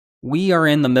We are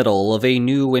in the middle of a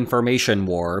new information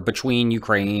war between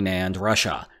Ukraine and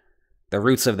Russia. The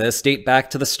roots of this date back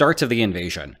to the start of the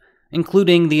invasion,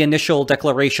 including the initial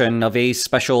declaration of a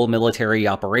special military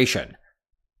operation.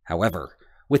 However,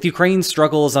 with Ukraine's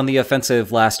struggles on the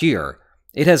offensive last year,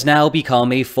 it has now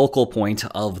become a focal point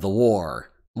of the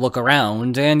war. Look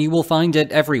around and you will find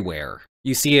it everywhere.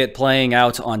 You see it playing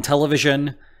out on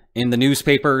television, in the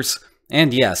newspapers,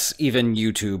 and yes, even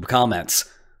YouTube comments.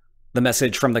 The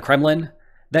message from the Kremlin?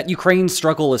 That Ukraine's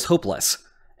struggle is hopeless,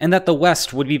 and that the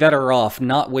West would be better off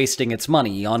not wasting its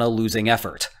money on a losing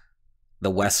effort. The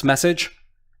West's message?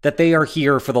 That they are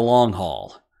here for the long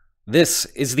haul. This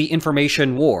is the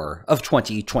information war of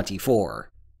 2024.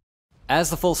 As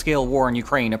the full-scale war in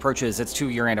Ukraine approaches its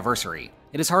 2-year anniversary,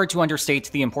 it is hard to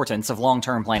understate the importance of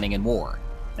long-term planning in war.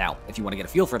 Now, if you want to get a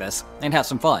feel for this and have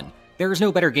some fun, there is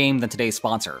no better game than today's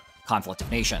sponsor, Conflict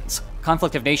of Nations.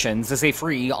 Conflict of Nations is a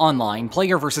free, online,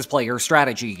 player-versus-player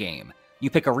strategy game. You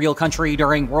pick a real country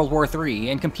during World War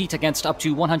III and compete against up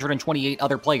to 128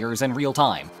 other players in real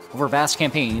time, over vast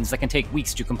campaigns that can take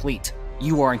weeks to complete.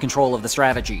 You are in control of the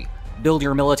strategy. Build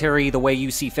your military the way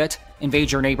you see fit,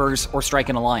 invade your neighbors, or strike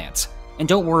an alliance. And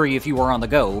don't worry if you are on the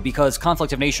go, because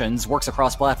Conflict of Nations works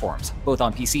across platforms, both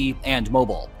on PC and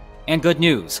mobile. And good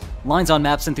news, Lines on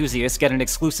Maps enthusiasts get an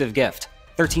exclusive gift.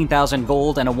 13,000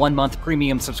 gold and a 1-month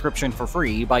premium subscription for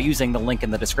free by using the link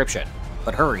in the description.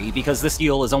 But hurry, because this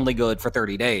deal is only good for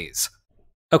 30 days.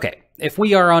 Okay, if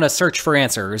we are on a search for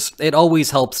answers, it always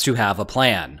helps to have a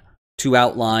plan. To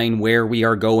outline where we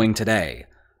are going today,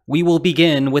 we will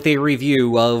begin with a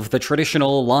review of the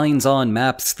traditional lines on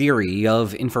maps theory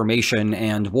of information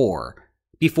and war,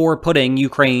 before putting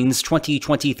Ukraine's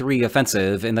 2023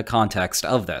 offensive in the context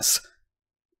of this.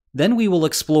 Then we will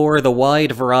explore the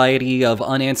wide variety of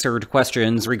unanswered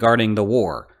questions regarding the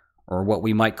war, or what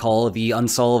we might call the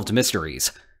unsolved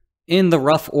mysteries, in the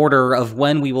rough order of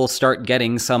when we will start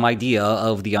getting some idea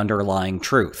of the underlying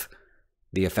truth.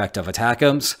 The effect of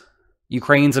ATACMS,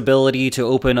 Ukraine's ability to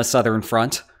open a southern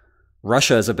front,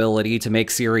 Russia's ability to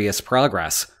make serious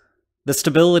progress, the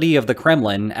stability of the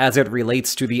Kremlin as it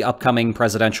relates to the upcoming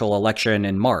presidential election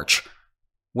in March,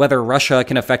 whether Russia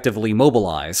can effectively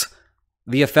mobilize,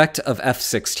 the effect of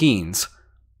F-16s,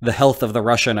 the health of the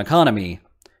Russian economy,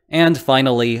 and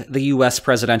finally, the US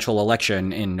presidential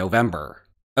election in November.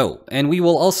 Oh, and we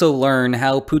will also learn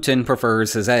how Putin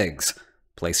prefers his eggs.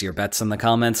 Place your bets in the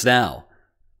comments now.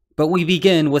 But we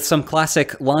begin with some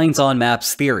classic lines on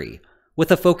maps theory,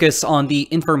 with a focus on the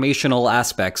informational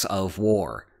aspects of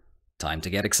war. Time to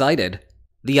get excited.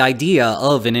 The idea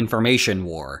of an information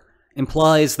war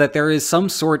implies that there is some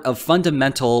sort of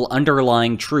fundamental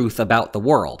underlying truth about the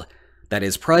world that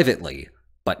is privately,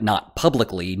 but not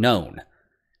publicly, known,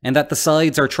 and that the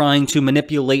sides are trying to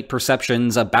manipulate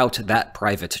perceptions about that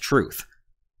private truth.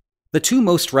 The two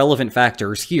most relevant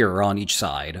factors here on each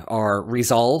side are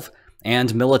resolve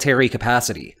and military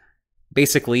capacity,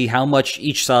 basically how much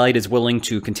each side is willing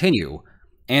to continue,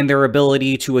 and their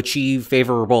ability to achieve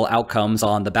favorable outcomes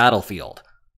on the battlefield.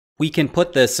 We can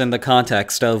put this in the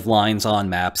context of lines on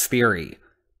maps theory.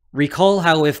 Recall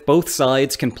how if both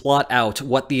sides can plot out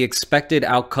what the expected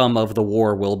outcome of the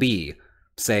war will be,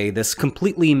 say this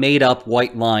completely made-up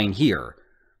white line here,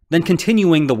 then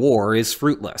continuing the war is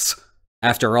fruitless.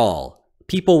 After all,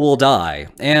 people will die,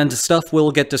 and stuff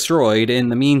will get destroyed in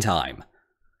the meantime.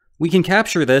 We can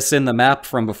capture this in the map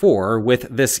from before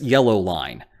with this yellow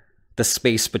line. The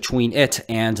space between it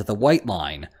and the white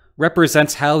line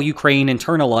represents how Ukraine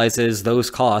internalizes those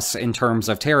costs in terms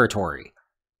of territory,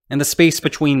 and the space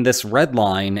between this red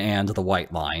line and the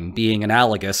white line being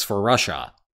analogous for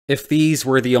Russia. If these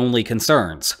were the only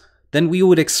concerns, then we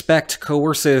would expect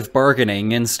coercive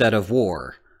bargaining instead of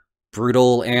war.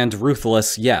 Brutal and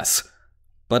ruthless, yes,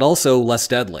 but also less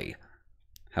deadly.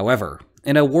 However,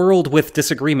 in a world with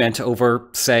disagreement over,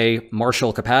 say,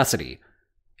 martial capacity,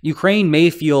 Ukraine may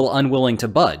feel unwilling to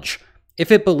budge if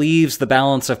it believes the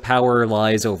balance of power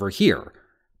lies over here,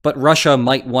 but Russia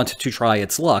might want to try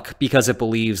its luck because it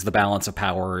believes the balance of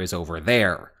power is over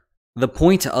there. The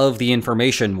point of the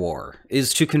information war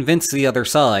is to convince the other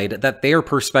side that their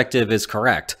perspective is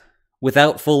correct,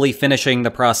 without fully finishing the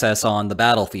process on the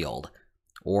battlefield,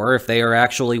 or if they are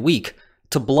actually weak,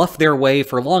 to bluff their way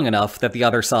for long enough that the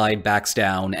other side backs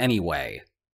down anyway.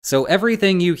 So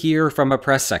everything you hear from a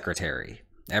press secretary,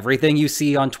 everything you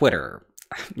see on Twitter,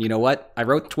 you know what? I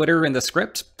wrote Twitter in the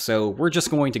script, so we're just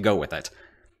going to go with it.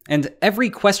 And every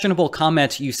questionable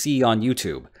comment you see on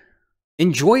YouTube,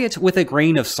 enjoy it with a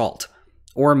grain of salt,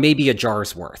 or maybe a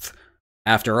jar's worth.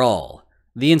 After all,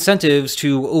 the incentives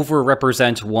to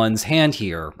overrepresent one's hand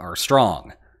here are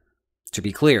strong. To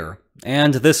be clear,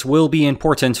 and this will be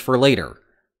important for later.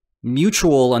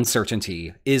 Mutual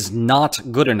uncertainty is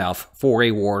not good enough for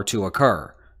a war to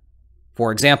occur.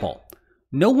 For example,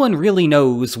 no one really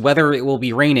knows whether it will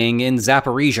be raining in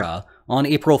Zaporizhia on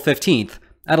April 15th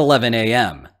at 11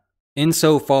 a.m.,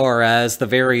 insofar as the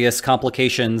various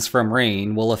complications from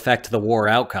rain will affect the war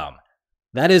outcome.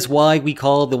 That is why we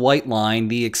call the white line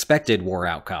the expected war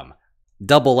outcome.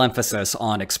 Double emphasis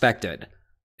on expected.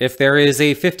 If there is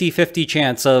a 50-50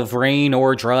 chance of rain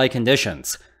or dry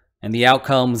conditions, and the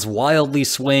outcomes wildly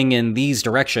swing in these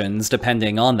directions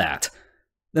depending on that,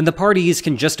 then the parties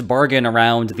can just bargain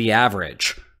around the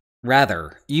average.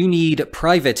 Rather, you need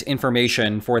private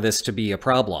information for this to be a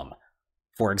problem.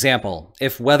 For example,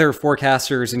 if weather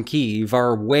forecasters in Kyiv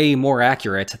are way more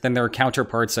accurate than their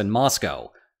counterparts in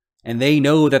Moscow, and they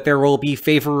know that there will be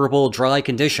favorable dry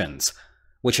conditions,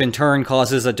 which in turn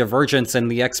causes a divergence in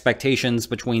the expectations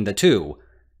between the two,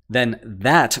 then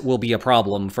that will be a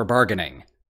problem for bargaining.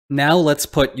 Now let's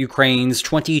put Ukraine's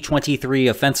 2023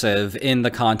 offensive in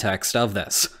the context of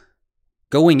this.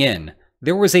 Going in,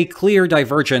 there was a clear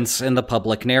divergence in the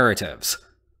public narratives.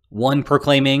 One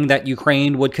proclaiming that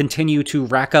Ukraine would continue to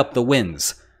rack up the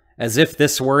wins, as if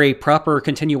this were a proper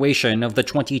continuation of the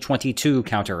 2022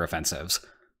 counteroffensives,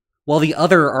 while the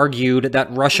other argued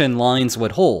that Russian lines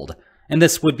would hold, and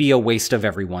this would be a waste of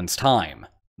everyone's time.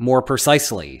 More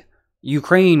precisely,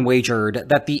 Ukraine wagered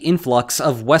that the influx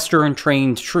of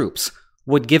Western-trained troops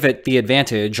would give it the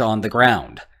advantage on the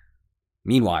ground.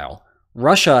 Meanwhile,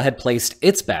 Russia had placed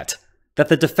its bet that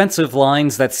the defensive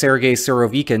lines that Sergei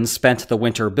Surovikin spent the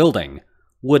winter building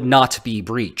would not be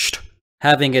breached.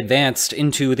 Having advanced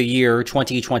into the year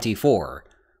 2024,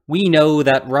 we know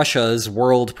that Russia's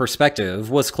world perspective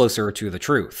was closer to the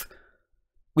truth.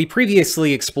 We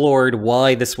previously explored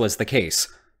why this was the case,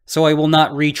 so I will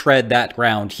not retread that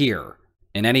ground here.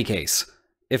 In any case,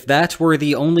 if that were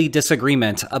the only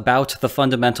disagreement about the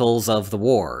fundamentals of the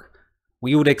war,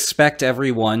 we would expect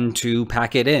everyone to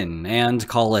pack it in and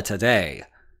call it a day.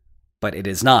 But it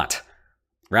is not.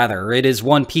 Rather, it is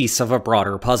one piece of a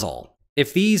broader puzzle.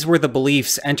 If these were the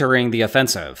beliefs entering the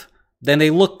offensive, then they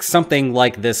look something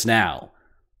like this now.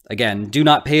 Again, do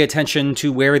not pay attention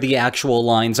to where the actual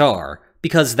lines are,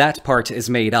 because that part is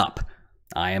made up.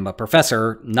 I am a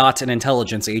professor, not an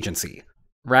intelligence agency.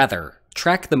 Rather,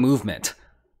 track the movement.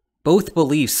 Both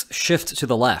beliefs shift to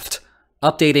the left,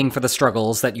 updating for the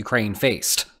struggles that Ukraine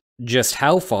faced. Just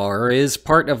how far is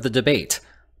part of the debate.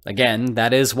 Again,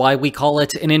 that is why we call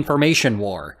it an information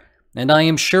war, and I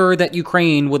am sure that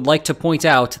Ukraine would like to point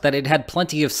out that it had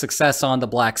plenty of success on the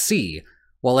Black Sea,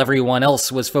 while everyone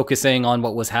else was focusing on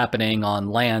what was happening on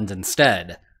land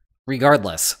instead.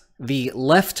 Regardless, the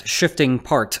left-shifting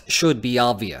part should be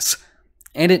obvious,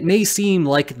 and it may seem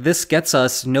like this gets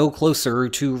us no closer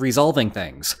to resolving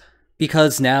things,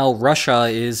 because now Russia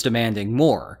is demanding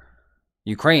more.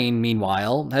 Ukraine,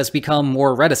 meanwhile, has become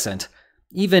more reticent,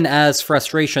 even as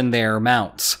frustration there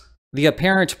mounts. The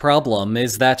apparent problem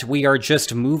is that we are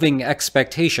just moving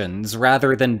expectations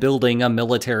rather than building a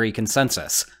military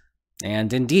consensus.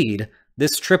 And indeed,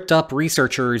 this tripped up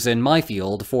researchers in my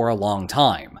field for a long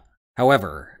time.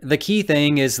 However, the key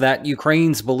thing is that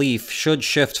Ukraine's belief should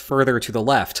shift further to the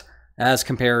left, as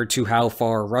compared to how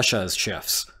far Russia's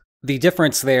shifts. The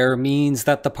difference there means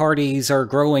that the parties are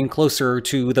growing closer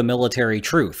to the military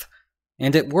truth,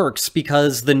 and it works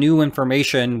because the new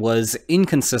information was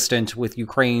inconsistent with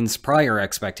Ukraine's prior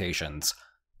expectations,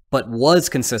 but was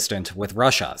consistent with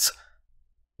Russia's.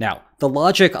 Now, the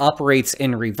logic operates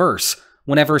in reverse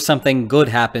whenever something good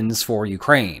happens for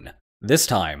Ukraine. This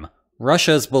time,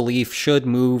 Russia's belief should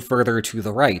move further to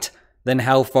the right than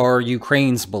how far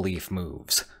Ukraine's belief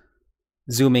moves.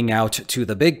 Zooming out to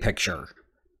the big picture,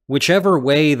 whichever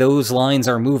way those lines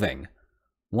are moving,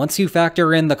 once you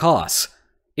factor in the costs,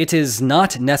 it is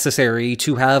not necessary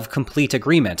to have complete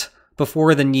agreement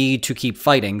before the need to keep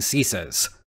fighting ceases.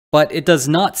 But it does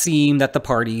not seem that the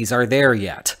parties are there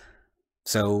yet.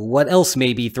 So what else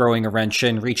may be throwing a wrench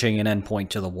in reaching an endpoint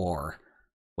to the war?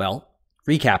 Well,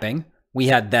 recapping, we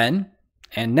had then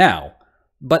and now,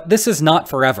 but this is not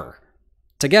forever.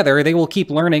 Together, they will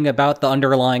keep learning about the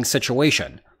underlying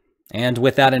situation, and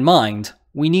with that in mind,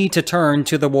 we need to turn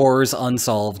to the war's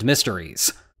unsolved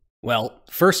mysteries. Well,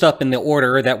 first up in the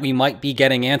order that we might be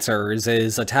getting answers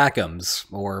is ATACMS,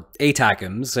 or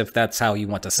ATACMS if that's how you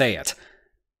want to say it.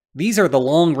 These are the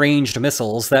long-ranged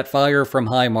missiles that fire from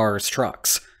HIMARS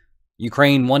trucks.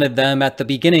 Ukraine wanted them at the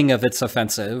beginning of its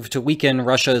offensive to weaken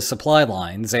Russia's supply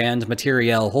lines and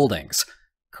materiel holdings.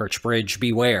 Kerch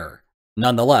beware.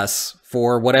 Nonetheless,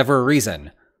 for whatever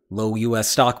reason, low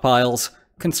US stockpiles,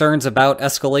 concerns about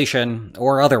escalation,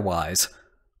 or otherwise,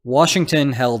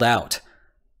 Washington held out.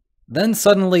 Then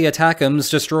suddenly ATACMS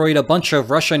destroyed a bunch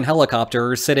of Russian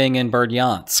helicopters sitting in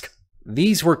Berdyansk.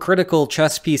 These were critical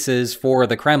chess pieces for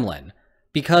the Kremlin,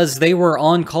 because they were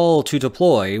on call to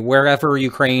deploy wherever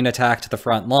Ukraine attacked the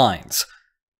front lines.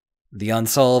 The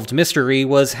unsolved mystery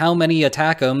was how many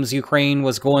ATACMS Ukraine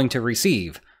was going to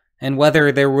receive, and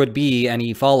whether there would be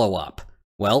any follow-up.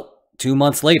 Well, 2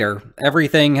 months later,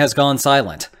 everything has gone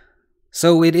silent.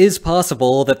 So it is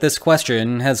possible that this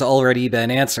question has already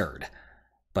been answered.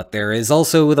 But there is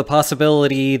also the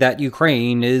possibility that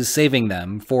Ukraine is saving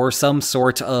them for some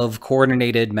sort of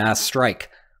coordinated mass strike.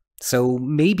 So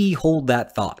maybe hold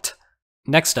that thought.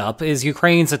 Next up is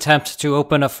Ukraine's attempt to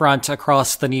open a front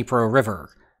across the Dnipro River.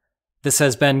 This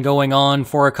has been going on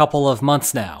for a couple of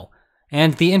months now,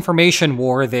 and the information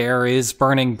war there is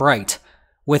burning bright,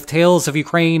 with tales of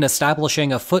Ukraine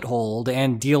establishing a foothold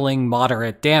and dealing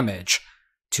moderate damage,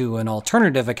 to an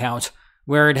alternative account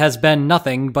where it has been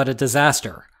nothing but a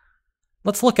disaster.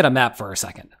 Let's look at a map for a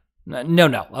second.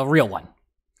 No, a real one.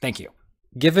 Thank you.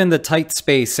 Given the tight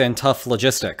space and tough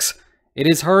logistics, it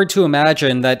is hard to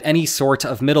imagine that any sort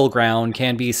of middle ground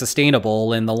can be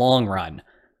sustainable in the long run.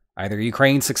 Either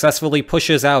Ukraine successfully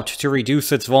pushes out to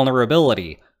reduce its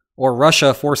vulnerability, or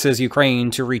Russia forces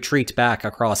Ukraine to retreat back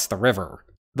across the river.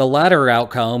 The latter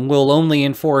outcome will only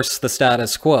enforce the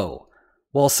status quo,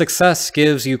 while success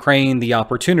gives Ukraine the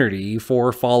opportunity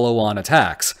for follow-on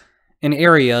attacks in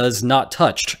areas not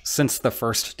touched since the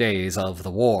first days of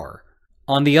the war.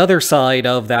 On the other side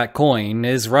of that coin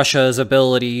is Russia's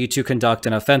ability to conduct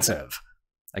an offensive.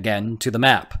 Again, to the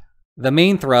map. The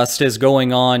main thrust is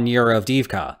going on near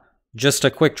Avdiivka, just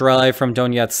a quick drive from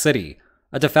Donetsk City,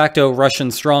 a de facto Russian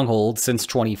stronghold since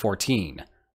 2014.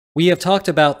 We have talked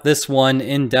about this one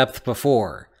in depth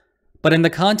before, but in the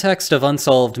context of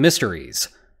unsolved mysteries,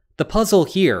 the puzzle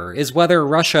here is whether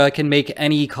Russia can make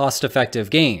any cost-effective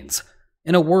gains,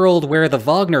 in a world where the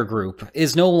Wagner Group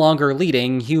is no longer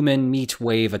leading human meat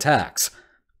wave attacks.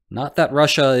 Not that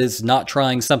Russia is not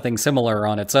trying something similar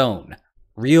on its own.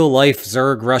 Real-life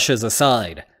Zerg Russias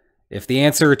aside, if the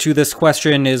answer to this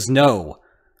question is no,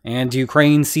 and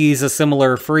Ukraine sees a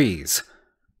similar freeze,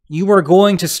 you are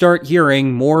going to start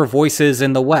hearing more voices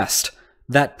in the West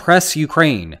that press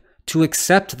Ukraine to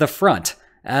accept the front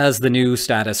as the new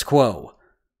status quo.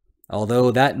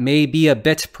 Although that may be a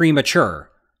bit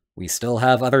premature, we still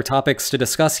have other topics to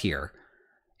discuss here.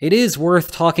 It is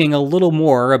worth talking a little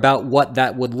more about what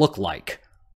that would look like.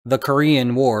 The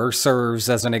Korean War serves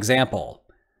as an example.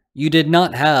 You did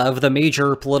not have the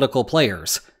major political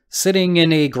players sitting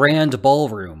in a grand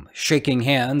ballroom, shaking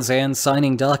hands and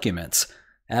signing documents,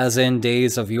 as in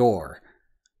days of yore.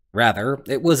 Rather,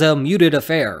 it was a muted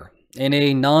affair, in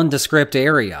a nondescript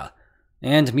area,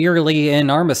 and merely an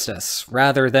armistice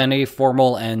rather than a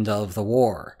formal end of the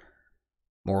war.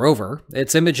 Moreover,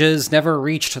 its images never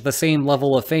reached the same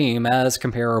level of fame as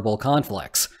comparable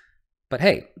conflicts. But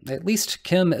hey, at least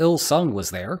Kim Il-sung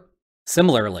was there.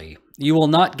 Similarly, you will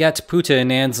not get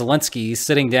Putin and Zelensky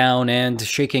sitting down and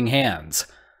shaking hands.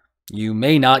 You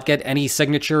may not get any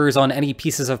signatures on any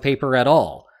pieces of paper at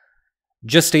all.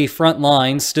 Just a front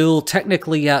line still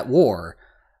technically at war,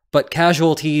 but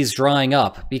casualties drying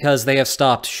up because they have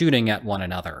stopped shooting at one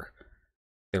another.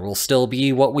 There will still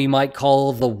be what we might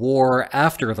call the war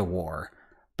after the war,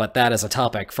 but that is a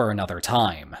topic for another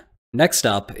time. Next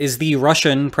up is the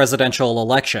Russian presidential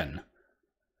election.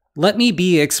 Let me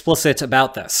be explicit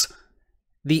about this.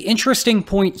 The interesting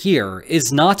point here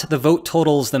is not the vote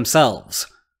totals themselves.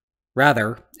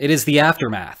 Rather, it is the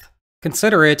aftermath.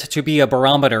 Consider it to be a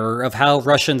barometer of how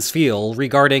Russians feel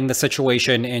regarding the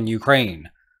situation in Ukraine.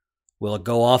 Will it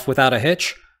go off without a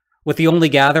hitch, with the only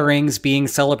gatherings being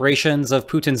celebrations of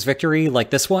Putin's victory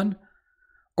like this one?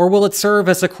 Or will it serve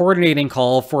as a coordinating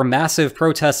call for massive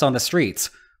protests on the streets,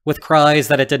 with cries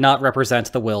that it did not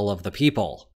represent the will of the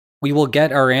people? We will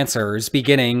get our answers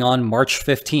beginning on March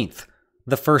 15th,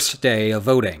 the first day of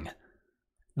voting.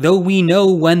 Though we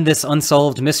know when this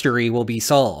unsolved mystery will be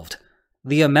solved,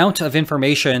 the amount of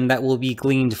information that will be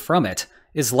gleaned from it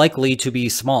is likely to be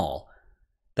small.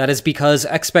 That is because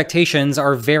expectations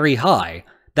are very high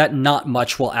that not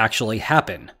much will actually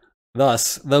happen.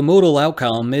 Thus, the modal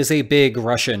outcome is a big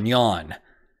Russian yawn.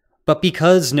 But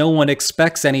because no one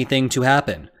expects anything to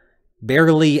happen,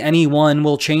 barely anyone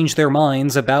will change their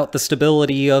minds about the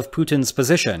stability of Putin's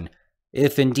position,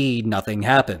 if indeed nothing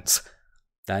happens.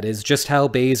 That is just how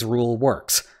Bayes' rule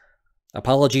works.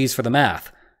 Apologies for the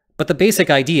math, but the basic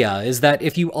idea is that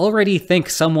if you already think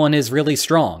someone is really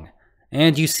strong,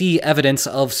 and you see evidence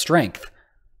of strength,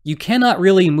 you cannot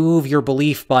really move your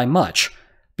belief by much,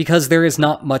 because there is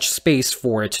not much space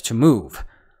for it to move.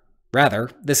 Rather,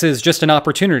 this is just an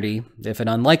opportunity, if an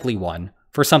unlikely one,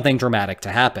 for something dramatic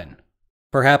to happen.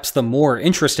 Perhaps the more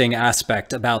interesting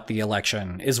aspect about the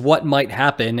election is what might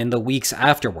happen in the weeks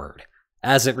afterward,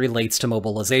 as it relates to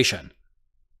mobilization.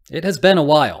 It has been a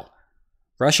while.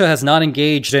 Russia has not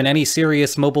engaged in any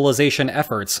serious mobilization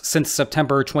efforts since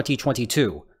September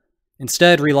 2022,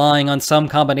 instead relying on some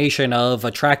combination of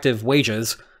attractive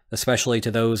wages, especially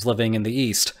to those living in the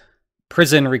East,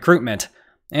 prison recruitment,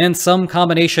 and some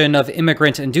combination of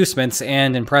immigrant inducements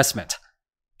and impressment.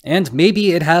 And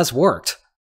maybe it has worked.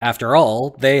 After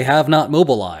all, they have not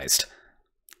mobilized.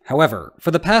 However, for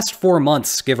the past 4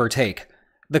 months, give or take,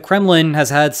 the Kremlin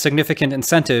has had significant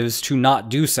incentives to not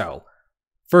do so.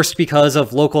 First because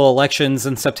of local elections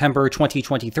in September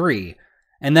 2023,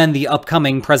 and then the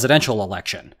upcoming presidential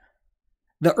election.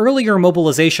 The earlier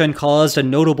mobilization caused a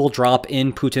notable drop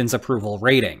in Putin's approval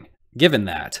rating. Given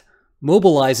that,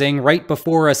 mobilizing right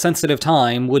before a sensitive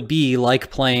time would be like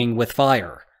playing with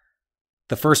fire.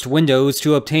 The first windows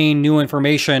to obtain new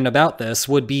information about this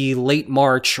would be late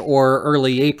March or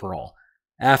early April,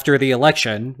 after the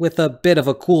election, with a bit of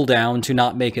a cooldown to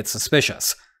not make it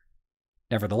suspicious.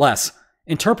 Nevertheless,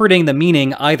 interpreting the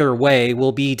meaning either way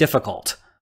will be difficult.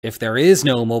 If there is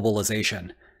no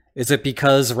mobilization, is it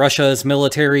because Russia's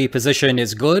military position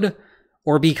is good,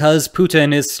 or because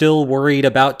Putin is still worried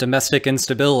about domestic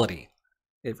instability?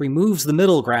 It removes the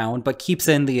middle ground but keeps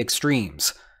in the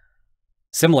extremes.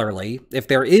 Similarly, if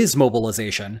there is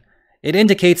mobilization, it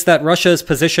indicates that Russia's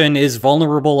position is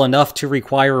vulnerable enough to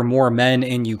require more men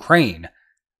in Ukraine,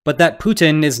 but that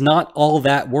Putin is not all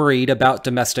that worried about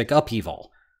domestic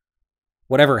upheaval.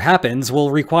 Whatever happens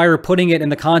will require putting it in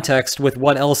the context with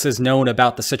what else is known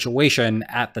about the situation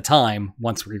at the time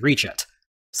once we reach it.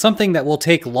 Something that will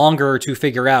take longer to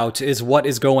figure out is what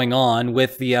is going on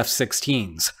with the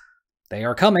F-16s. They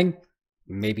are coming,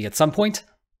 maybe at some point.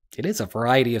 It is a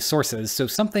variety of sources, so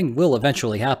something will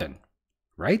eventually happen,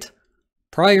 right?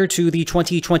 Prior to the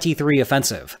 2023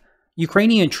 offensive,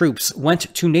 Ukrainian troops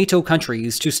went to NATO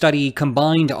countries to study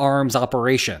combined arms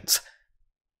operations.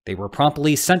 They were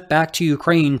promptly sent back to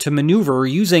Ukraine to maneuver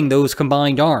using those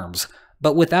combined arms,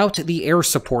 but without the air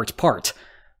support part,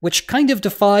 which kind of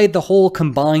defied the whole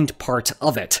combined part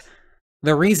of it.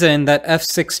 The reason that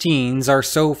F-16s are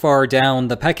so far down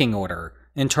the pecking order,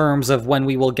 in terms of when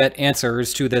we will get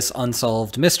answers to this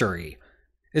unsolved mystery,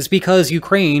 is because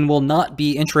Ukraine will not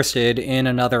be interested in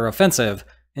another offensive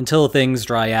until things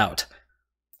dry out.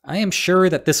 I am sure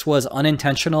that this was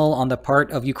unintentional on the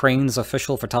part of Ukraine's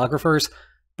official photographers,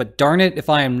 but darn it if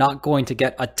I am not going to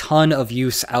get a ton of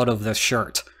use out of this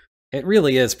shirt. It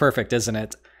really is perfect, isn't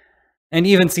it? And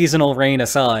even seasonal rain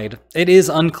aside, it is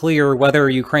unclear whether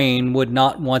Ukraine would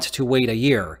not want to wait a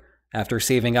year after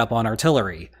saving up on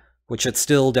artillery, which it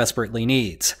still desperately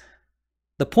needs.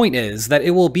 The point is that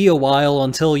it will be a while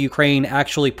until Ukraine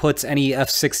actually puts any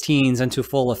F-16s into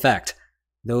full effect,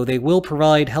 though they will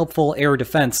provide helpful air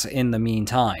defense in the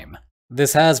meantime.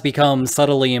 This has become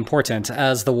subtly important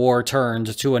as the war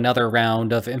turned to another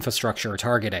round of infrastructure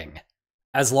targeting.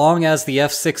 As long as the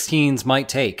F-16s might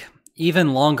take,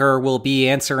 even longer will be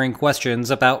answering questions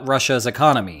about Russia's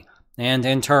economy, and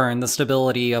in turn the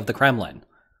stability of the Kremlin.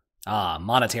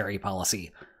 Monetary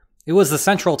policy. It was the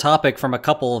central topic from a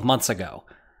couple of months ago.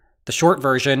 The short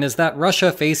version is that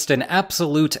Russia faced an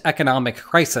absolute economic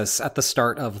crisis at the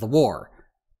start of the war.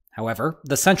 However,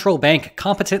 the central bank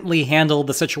competently handled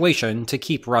the situation to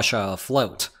keep Russia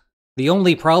afloat. The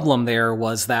only problem there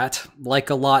was that, like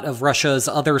a lot of Russia's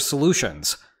other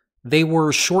solutions, they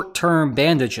were short-term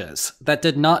bandages that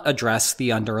did not address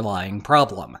the underlying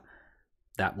problem.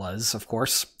 That was, of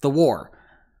course, the war.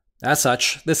 As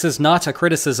such, this is not a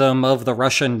criticism of the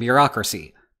Russian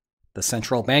bureaucracy. The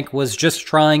central bank was just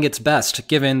trying its best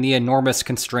given the enormous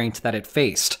constraint that it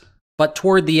faced. But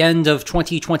toward the end of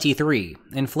 2023,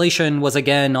 inflation was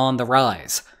again on the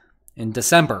rise. In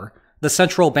December, the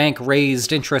central bank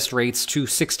raised interest rates to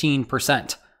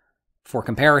 16%. For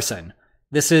comparison,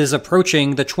 this is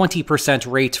approaching the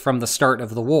 20% rate from the start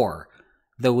of the war,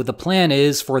 though the plan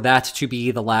is for that to be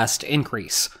the last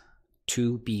increase.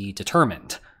 To be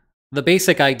determined. The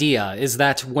basic idea is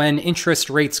that when interest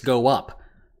rates go up,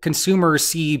 consumers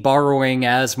see borrowing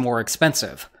as more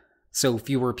expensive, so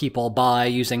fewer people buy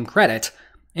using credit,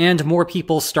 and more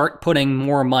people start putting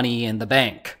more money in the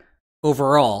bank.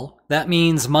 Overall, that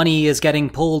means money is getting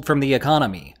pulled from the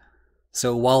economy.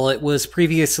 So while it was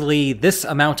previously this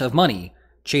amount of money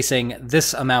chasing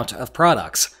this amount of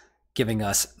products, giving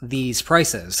us these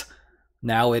prices,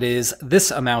 now it is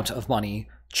this amount of money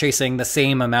chasing the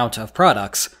same amount of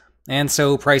products, and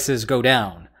so prices go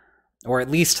down. Or at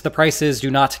least the prices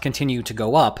do not continue to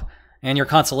go up, and your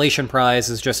consolation prize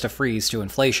is just a freeze to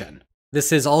inflation.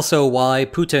 This is also why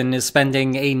Putin is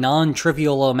spending a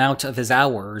non-trivial amount of his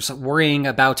hours worrying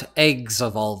about eggs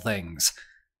of all things.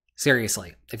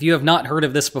 Seriously, if you have not heard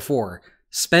of this before,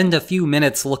 spend a few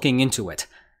minutes looking into it.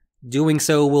 Doing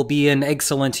so will be an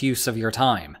excellent use of your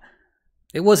time.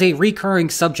 It was a recurring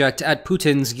subject at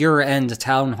Putin's year-end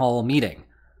town hall meeting.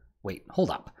 Wait, hold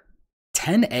up.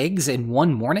 10 eggs in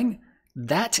one morning?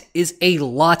 That is a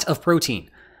lot of protein.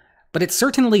 But it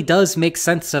certainly does make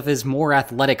sense of his more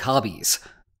athletic hobbies.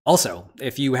 Also,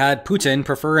 if you had Putin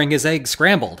preferring his eggs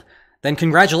scrambled, then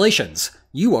congratulations,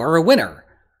 you are a winner.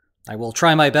 I will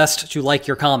try my best to like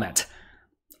your comment.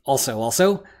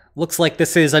 Also, looks like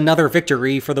this is another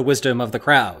victory for the wisdom of the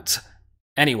crowds.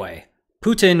 Anyway,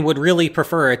 Putin would really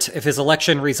prefer it if his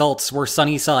election results were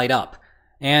sunny side up,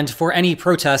 and for any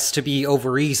protests to be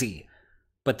over easy.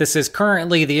 But this is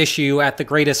currently the issue at the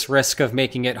greatest risk of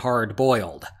making it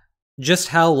hard-boiled. Just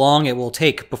how long it will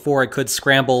take before it could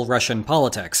scramble Russian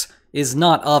politics is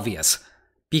not obvious,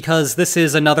 because this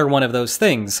is another one of those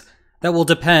things that will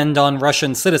depend on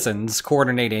Russian citizens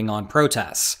coordinating on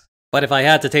protests. But if I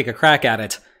had to take a crack at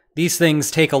it, these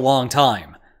things take a long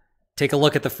time. Take a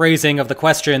look at the phrasing of the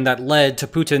question that led to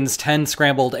Putin's 10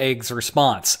 scrambled eggs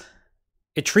response.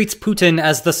 It treats Putin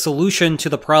as the solution to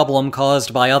the problem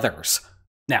caused by others.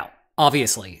 Now,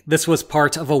 obviously, this was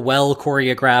part of a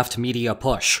well-choreographed media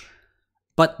push.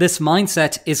 But this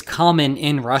mindset is common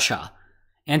in Russia,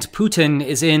 and Putin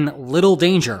is in little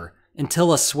danger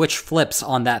until a switch flips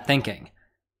on that thinking.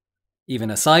 Even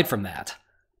aside from that,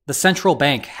 the central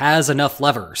bank has enough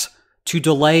levers to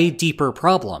delay deeper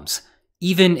problems,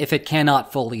 even if it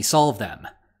cannot fully solve them.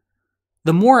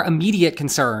 The more immediate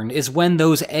concern is when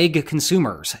those egg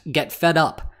consumers get fed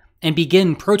up and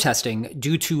begin protesting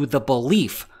due to the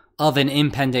belief of an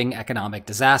impending economic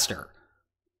disaster.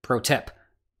 Pro tip: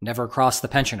 never cross the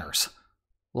pensioners.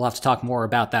 We'll have to talk more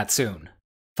about that soon.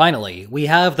 Finally, we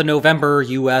have the November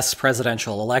US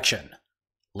presidential election.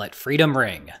 Let freedom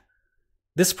ring.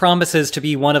 This promises to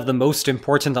be one of the most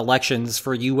important elections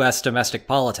for US domestic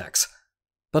politics,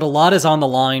 but a lot is on the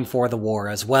line for the war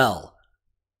as well.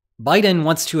 Biden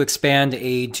wants to expand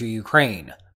aid to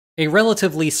Ukraine. A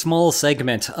relatively small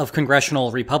segment of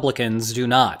congressional Republicans do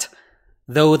not,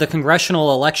 though the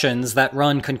congressional elections that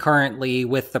run concurrently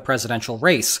with the presidential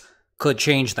race could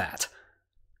change that.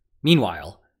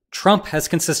 Meanwhile, Trump has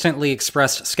consistently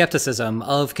expressed skepticism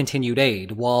of continued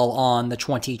aid while on the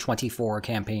 2024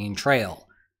 campaign trail.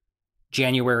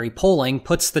 January polling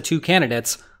puts the two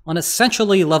candidates on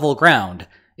essentially level ground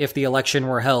if the election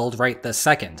were held right this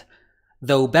second,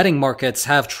 though betting markets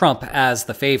have Trump as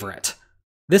the favorite.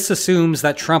 This assumes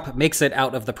that Trump makes it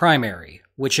out of the primary,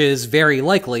 which is very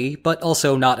likely, but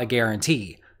also not a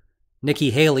guarantee.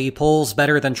 Nikki Haley polls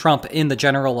better than Trump in the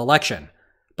general election,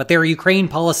 but their Ukraine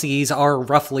policies are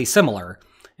roughly similar,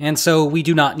 and so we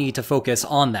do not need to focus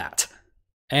on that.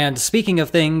 And speaking of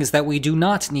things that we do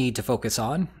not need to focus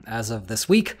on, as of this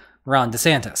week, Ron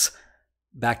DeSantis.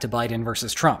 Back to Biden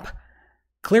versus Trump.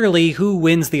 Clearly, who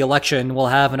wins the election will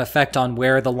have an effect on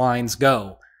where the lines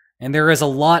go, and there is a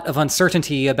lot of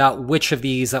uncertainty about which of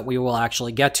these that we will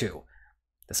actually get to.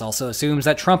 This also assumes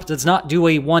that Trump does not do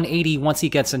a 180 once he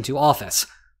gets into office.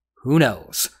 Who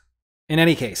knows? In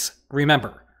any case,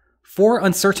 remember, for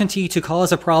uncertainty to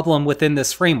cause a problem within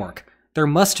this framework, there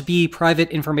must be private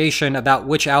information about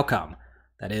which outcome,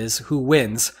 that is, who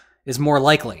wins, is more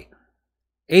likely.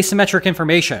 Asymmetric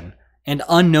information and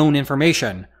unknown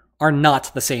information are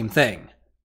not the same thing.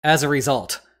 As a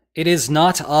result, it is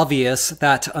not obvious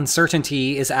that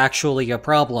uncertainty is actually a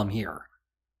problem here.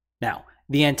 Now,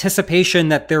 the anticipation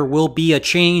that there will be a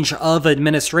change of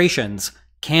administrations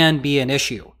can be an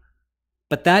issue,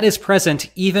 but that is present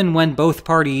even when both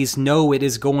parties know it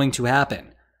is going to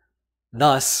happen.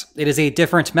 Thus, it is a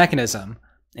different mechanism,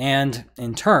 and,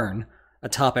 in turn, a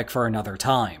topic for another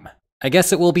time. I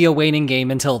guess it will be a waiting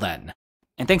game until then.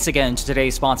 And thanks again to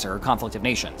today's sponsor, Conflict of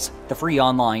Nations, the free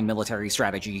online military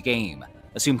strategy game.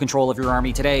 Assume control of your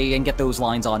army today and get those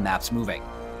lines on maps moving.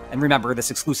 And remember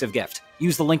this exclusive gift.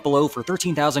 Use the link below for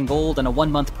 13,000 gold and a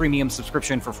 1-month premium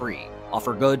subscription for free.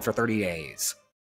 Offer good for 30 days.